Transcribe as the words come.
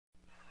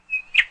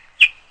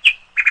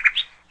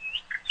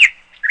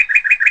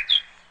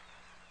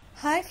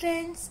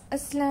friends,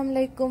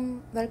 Assalamualaikum.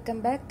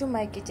 Welcome back to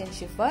my kitchen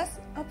shifas.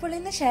 അപ്പോൾ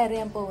ഇന്ന് share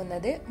ചെയ്യാൻ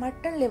പോകുന്നത്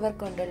മട്ടൺ ലിവർ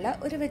കൊണ്ടുള്ള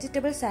ഒരു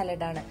വെജിറ്റബിൾ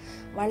സാലഡ് ആണ്.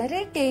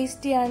 വളരെ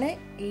ടേസ്റ്റിയാണ്,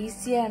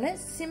 ഈസിയാണ്,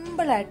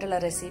 സിമ്പിൾ ആയിട്ടുള്ള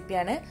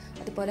റെസിപ്പിയാണ്.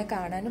 അതുപോലെ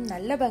കാണാനും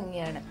നല്ല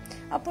ഭംഗിയാണ്.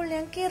 അപ്പോൾ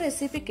ഞങ്ങൾക്ക് ഈ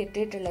റെസിപ്പി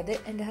കിട്ടിയിട്ടുള്ളത്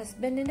എൻ്റെ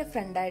ഹസ്ബൻഡിന്റെ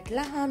ഫ്രണ്ട്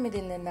ആയിട്ടുള്ള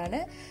ഹാമിദിൽ നിന്നാണ്.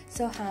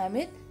 So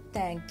Hamid,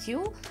 thank you.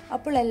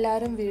 അപ്പോൾ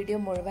എല്ലാവരും വീഡിയോ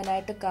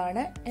മുഴുവനായിട്ട്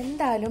കാണുക.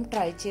 എന്തായാലും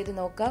ട്രൈ ചെയ്ത്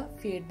നോക്കുക.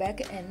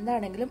 ഫീഡ്ബാക്ക്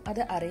എന്താണെങ്കിലും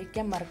അത്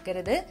അറിയിക്കാൻ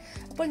മറക്കരുത്.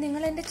 അപ്പോൾ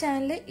നിങ്ങൾ എൻ്റെ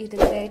ചാനൽ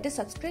ഇതുവരെയായിട്ട്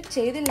സബ്സ്ക്രൈബ്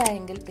ചെയ്തില്ല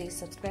എങ്കിൽ പ്ലീസ്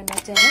സബ്സ്ക്രൈബ് മൈ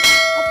ചാനൽ.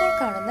 അപ്പോൾ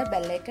കാണുന്ന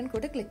ബെല്ലൈക്കൺ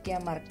കൂടി ക്ലിക്ക്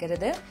ചെയ്യാൻ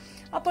മറക്കരുത്.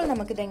 അപ്പോൾ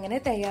നമുക്കിതെങ്ങനെ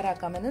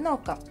തയ്യാറാക്കാമെന്ന്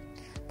നോക്കാം.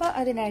 അപ്പോൾ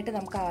അതിനായിട്ട്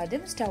നമുക്ക്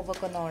ആദ്യം സ്റ്റൗ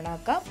ഒക്കെ ഒന്ന്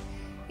ഓണാക്കാം.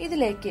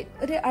 ഇതിലേക്ക്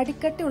ഒരു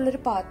അടിക്കട്ടി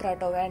ഉള്ളൊരു പാത്രം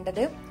കേട്ടോ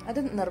വേണ്ടത്, അത്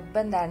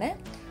നിർബന്ധമാണ്.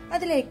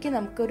 അതിലേക്ക്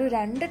നമുക്കൊരു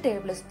 2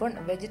 ടേബിൾ സ്പൂൺ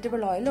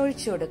വെജിറ്റബിൾ ഓയിൽ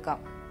ഒഴിച്ചു കൊടുക്കാം.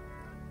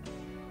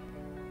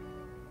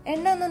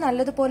 എണ്ണ ഒന്ന്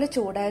നല്ലതുപോലെ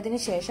ചൂടായതിനു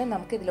ശേഷം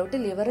നമുക്ക് ഇതിലോട്ട്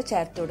ലിവർ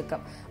ചേർത്ത്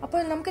കൊടുക്കാം. അപ്പോൾ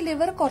നമുക്ക്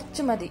ലിവർ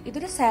കുറച്ച് മതി,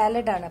 ഇതൊരു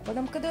സാലഡാണ്. അപ്പോൾ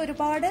നമുക്കിത്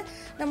ഒരുപാട്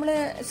നമ്മൾ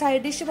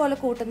സൈഡ് ഡിഷ് പോലെ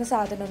കൂട്ടുന്ന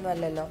സാധനമൊന്നും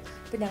അല്ലല്ലോ.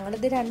 അപ്പോൾ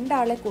ഞങ്ങളിത് 2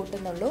 ആളെ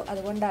കൂട്ടുന്നുള്ളൂ,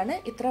 അതുകൊണ്ടാണ്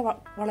ഇത്ര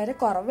വളരെ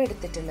കുറവ്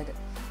എടുത്തിട്ടുള്ളത്.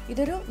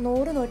 ഇതൊരു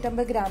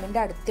 100-150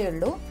 ഗ്രാമിന്റെ അടുത്തേ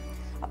ഉള്ളൂ.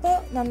 അപ്പോൾ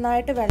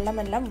നന്നായിട്ട്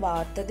വെള്ളമെല്ലാം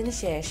വാർത്തതിന്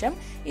ശേഷം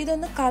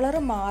ഇതൊന്ന് കളർ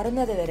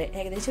മാറുന്നത് വരെ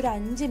ഏകദേശം ഒരു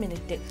 5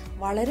 മിനിറ്റ്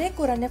വളരെ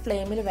കുറഞ്ഞ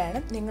ഫ്ലെയിമിൽ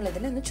വേണം നിങ്ങൾ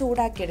ഇതിനൊന്ന്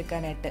ചൂടാക്കി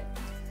എടുക്കാനായിട്ട്.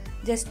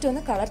 ജസ്റ്റ്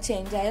ഒന്ന് കളർ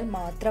ചേഞ്ച് ആയാൽ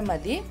മാത്രം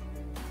മതി.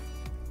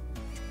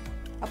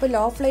 അപ്പൊ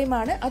ലോ ഫ്ലെയിം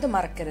ആണ്, അത്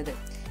മറക്കരുത്.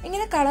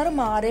 ഇങ്ങനെ കളർ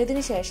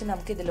മാറിയതിന് ശേഷം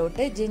നമുക്ക്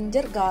ഇതിലോട്ട്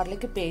ginger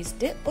garlic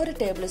paste 1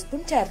 table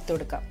spoon ചേർത്ത്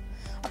കൊടുക്കാം.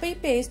 അപ്പൊ ഈ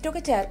പേസ്റ്റ്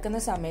ഒക്കെ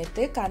ചേർക്കുന്ന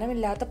സമയത്ത്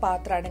കനമില്ലാത്ത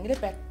പാത്രമാണെങ്കിൽ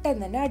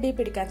പെട്ടെന്ന് തന്നെ അടി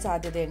പിടിക്കാൻ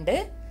സാധ്യതയുണ്ട്.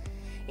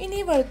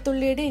 ഇനി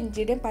വെളുത്തുള്ളിയുടെ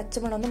ഇഞ്ചിയുടെയും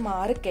പച്ചമണം ഒന്ന്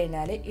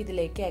മാറിക്കഴിഞ്ഞാൽ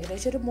ഇതിലേക്ക്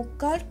ഏകദേശം ഒരു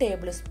 3/4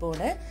 ടേബിൾ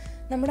സ്പൂണ്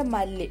നമ്മുടെ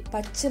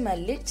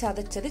പച്ചമല്ലി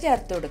ചതച്ചത്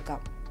ചേർത്ത്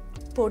കൊടുക്കാം.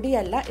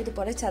 പൊടിയല്ല,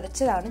 ഇതുപോലെ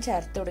ചതച്ചതാണ്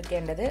ചേർത്ത്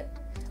കൊടുക്കേണ്ടത്.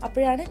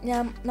 അപ്പോഴാണ്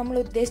നമ്മൾ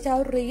ഉദ്ദേശിച്ച ആ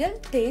ഒരു റിയൽ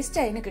ടേസ്റ്റ്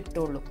അതിന്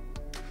കിട്ടുള്ളൂ.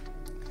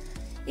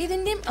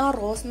 ഇതിന്റെയും ആ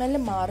റോസ് സ്മെല്ല്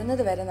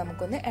മാറുന്നത് വരെ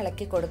നമുക്കൊന്ന്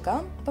ഇളക്കി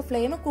കൊടുക്കാം. അപ്പൊ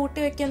ഫ്ലെയിം കൂട്ടി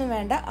വെക്കൊന്നും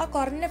വേണ്ട, ആ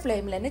കുറഞ്ഞ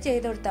ഫ്ലെയിമിൽ തന്നെ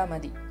ചെയ്ത് കൊടുത്താൽ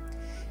മതി.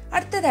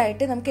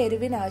 അടുത്തതായിട്ട് നമുക്ക്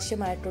എരിവിന്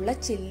ആവശ്യമായിട്ടുള്ള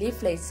ചില്ലി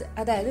ഫ്ലേക്സ്,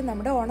 അതായത്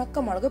നമ്മുടെ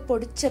ഉണക്കമുളക്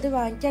പൊടിച്ചത്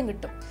വാങ്ങിക്കാൻ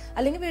കിട്ടും,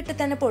 അല്ലെങ്കിൽ വീട്ടിൽ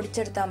തന്നെ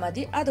പൊടിച്ചെടുത്താൽ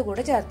മതി,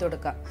 അതുകൂടെ ചേർത്ത്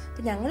കൊടുക്കാം.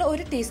 അപ്പൊ ഞങ്ങൾ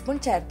 1 ടീസ്പൂൺ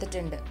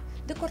ചേർത്തിട്ടുണ്ട്.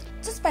 ഇത്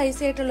കുറച്ച്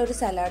സ്പൈസി ആയിട്ടുള്ള ഒരു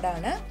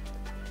സലാഡാണ്.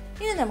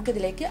 ഇനി നമുക്ക്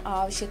ഇതിലേക്ക്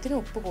ആവശ്യത്തിന്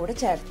ഉപ്പ് കൂടെ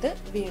ചേർത്ത്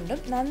വീണ്ടും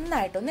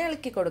നന്നായിട്ടൊന്ന്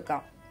ഇളക്കി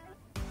കൊടുക്കാം.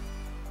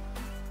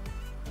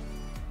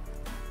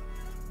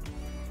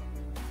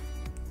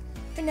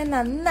 പിന്നെ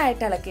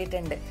നന്നായിട്ട്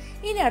ഇളക്കിയിട്ടുണ്ട്.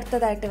 ഇനി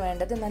അടുത്തതായിട്ട്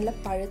വേണ്ടത് നല്ല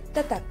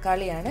പഴുത്ത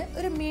തക്കാളിയാണ്.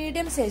 ഒരു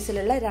മീഡിയം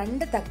സൈസിലുള്ള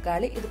 2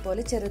 തക്കാളി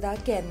ഇതുപോലെ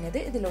ചെറുതാക്കി അരിഞ്ഞത്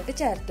ഇതിലോട്ട്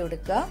ചേർത്ത്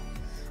കൊടുക്കുക.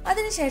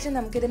 അതിനുശേഷം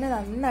നമുക്കിതിനെ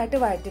നന്നായിട്ട്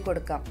വഴറ്റി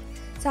കൊടുക്കാം.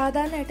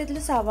 സാധാരണയായിട്ട് ഇതിൽ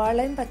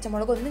സവാളയും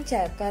പച്ചമുളകും ഒന്നും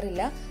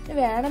ചേർക്കാറില്ല.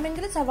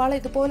 വേണമെങ്കിൽ സവാള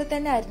ഇതുപോലെ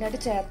തന്നെ അരിഞ്ഞിട്ട്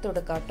ചേർത്ത്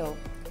കൊടുക്കാം കേട്ടോ.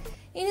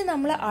 ഇനി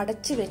നമ്മൾ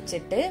അടച്ചു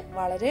വെച്ചിട്ട്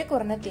വളരെ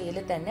കുറഞ്ഞ തീയിൽ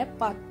തന്നെ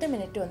 10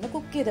 മിനിറ്റ് ഒന്ന്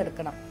കുക്ക്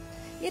ചെയ്തെടുക്കണം.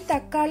 ഈ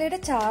തക്കാളിയുടെ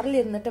ചാറിൽ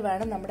ഇരുന്നിട്ട്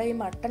വേണം നമ്മുടെ ഈ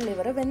മട്ടൺ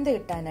ലിവർ വെന്ത്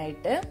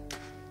കിട്ടാനായിട്ട്.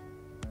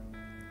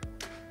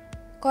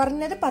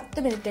 കുറഞ്ഞത്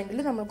 10 മിനിറ്റ്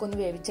എങ്കിലും നമ്മൾക്കൊന്ന്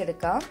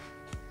വേവിച്ചെടുക്കാം.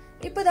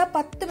 ഇപ്പൊ ഇതാ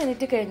 10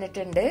 മിനിറ്റ്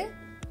കഴിഞ്ഞിട്ടുണ്ട്.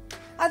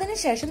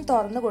 അതിനുശേഷം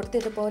തുറന്നു കൊടുത്ത്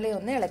ഇതുപോലെ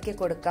ഒന്ന് ഇളക്കി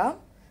കൊടുക്കാം.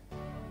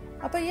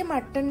 അപ്പൊ ഈ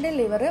മട്ടന്റെ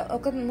ലിവർ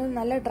ഒക്കെ ഒന്ന്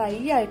നല്ല ഡ്രൈ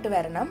ആയിട്ട്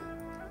വരണം,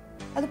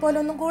 അതുപോലെ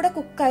ഒന്നും കൂടെ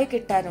കുക്കായി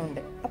കിട്ടാനുണ്ട്.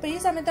 അപ്പൊ ഈ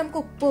സമയത്ത് നമുക്ക്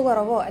ഉപ്പ്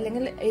കുറവോ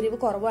അല്ലെങ്കിൽ എരിവ്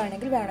കുറവോ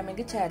ആണെങ്കിൽ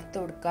വേണമെങ്കിൽ ചേർത്ത്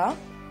കൊടുക്കാം.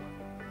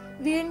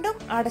 വീണ്ടും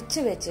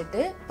അടച്ചു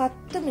വെച്ചിട്ട്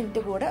 10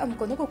 മിനിറ്റ് കൂടെ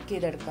നമുക്കൊന്ന് കുക്ക്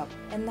ചെയ്തെടുക്കാം.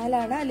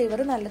 എന്നാലാണ് ആ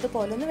ലിവർ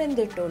നല്ലതുപോലെ ഒന്ന്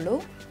വെന്തിട്ടുള്ളൂ.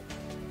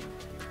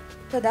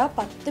 ഇപ്പൊ ഇതാ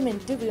 10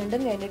 മിനിറ്റ്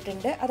വീണ്ടും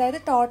കഴിഞ്ഞിട്ടുണ്ട്. അതായത്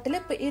ടോട്ടൽ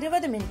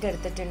 20 മിനിറ്റ്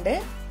എടുത്തിട്ടുണ്ട്.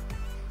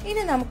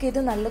 ഇനി നമുക്ക്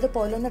ഇത്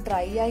നല്ലതുപോലെ ഒന്ന്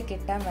ഡ്രൈ ആയി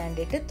കിട്ടാൻ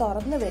വേണ്ടിയിട്ട്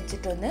തുറന്ന്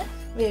വെച്ചിട്ടൊന്ന്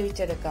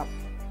വേവിച്ചെടുക്കാം.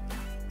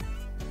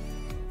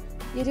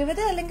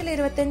 20 അല്ലെങ്കിൽ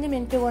 25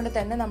 മിനിറ്റ് കൊണ്ട്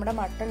തന്നെ നമ്മുടെ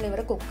മട്ടൺ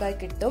ലിവർ കുക്കായി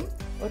കിട്ടും.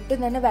 ഒട്ടും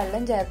തന്നെ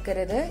വെള്ളം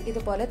ചേർക്കരുത്.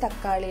 ഇതുപോലെ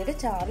തക്കാളിയുടെ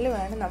ചാറിൽ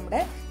വേണം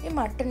നമ്മുടെ ഈ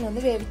മട്ടൺ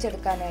ഒന്ന്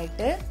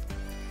വേവിച്ചെടുക്കാനായിട്ട്.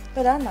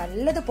 ഇപ്പൊ ഇതാ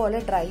നല്ലതുപോലെ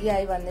ഡ്രൈ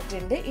ആയി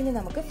വന്നിട്ടുണ്ട്. ഇനി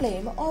നമുക്ക്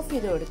ഫ്ലെയിം ഓഫ്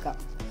ചെയ്ത് കൊടുക്കാം.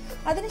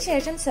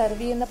 അതിനുശേഷം സെർവ്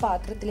ചെയ്യുന്ന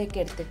പാത്രത്തിലേക്ക്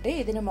എടുത്തിട്ട്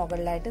ഇതിന്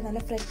മുകളിലായിട്ട് നല്ല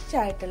ഫ്രഷ്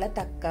ആയിട്ടുള്ള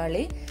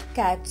തക്കാളി,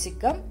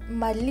 കാപ്സിക്കം,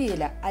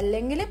 മല്ലിയില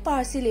അല്ലെങ്കിൽ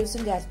പാഴ്സി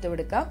ലീവ്സും ചേർത്ത്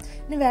കൊടുക്കാം.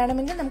 ഇനി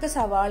വേണമെങ്കിൽ നമുക്ക്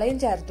സവാളയും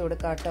ചേർത്ത്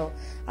കൊടുക്കാം കേട്ടോ.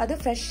 അത്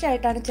ഫ്രഷ്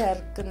ആയിട്ടാണ്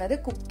ചേർക്കുന്നത്,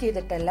 കുക്ക്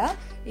ചെയ്തിട്ടല്ല.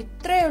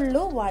 ഇത്രയേ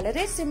ഉള്ളൂ.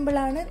 വളരെ സിമ്പിൾ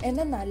ആണ്,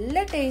 എന്നാൽ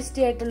നല്ല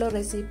ടേസ്റ്റി ആയിട്ടുള്ള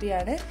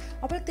റെസിപ്പിയാണ്.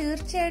 അപ്പോൾ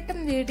തീർച്ചയായിട്ടും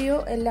വീഡിയോ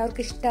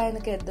എല്ലാവർക്കും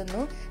ഇഷ്ടമായെന്ന്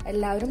കരുതുന്നു.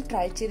 എല്ലാവരും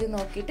ട്രൈ ചെയ്ത്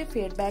നോക്കിയിട്ട്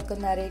ഫീഡ്ബാക്ക്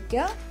ഒന്ന്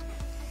അറിയിക്കുക.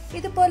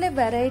 ഇതുപോലെ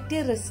വെറൈറ്റി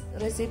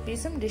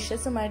റെസിപ്പീസും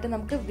ഡിഷസുമായിട്ട്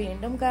നമുക്ക്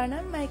വീണ്ടും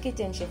കാണാം മൈ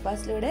കിച്ചൻ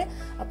ഷെഫാസിലൂടെ.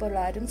 അപ്പോൾ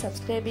ആരും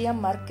സബ്സ്ക്രൈബ് ചെയ്യാൻ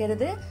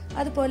മറക്കരുത്.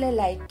 അതുപോലെ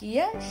ലൈക്ക്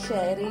ചെയ്യുക,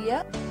 ഷെയർ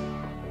ചെയ്യുക.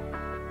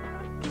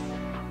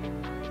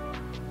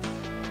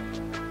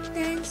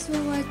 Thanks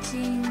for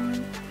watching.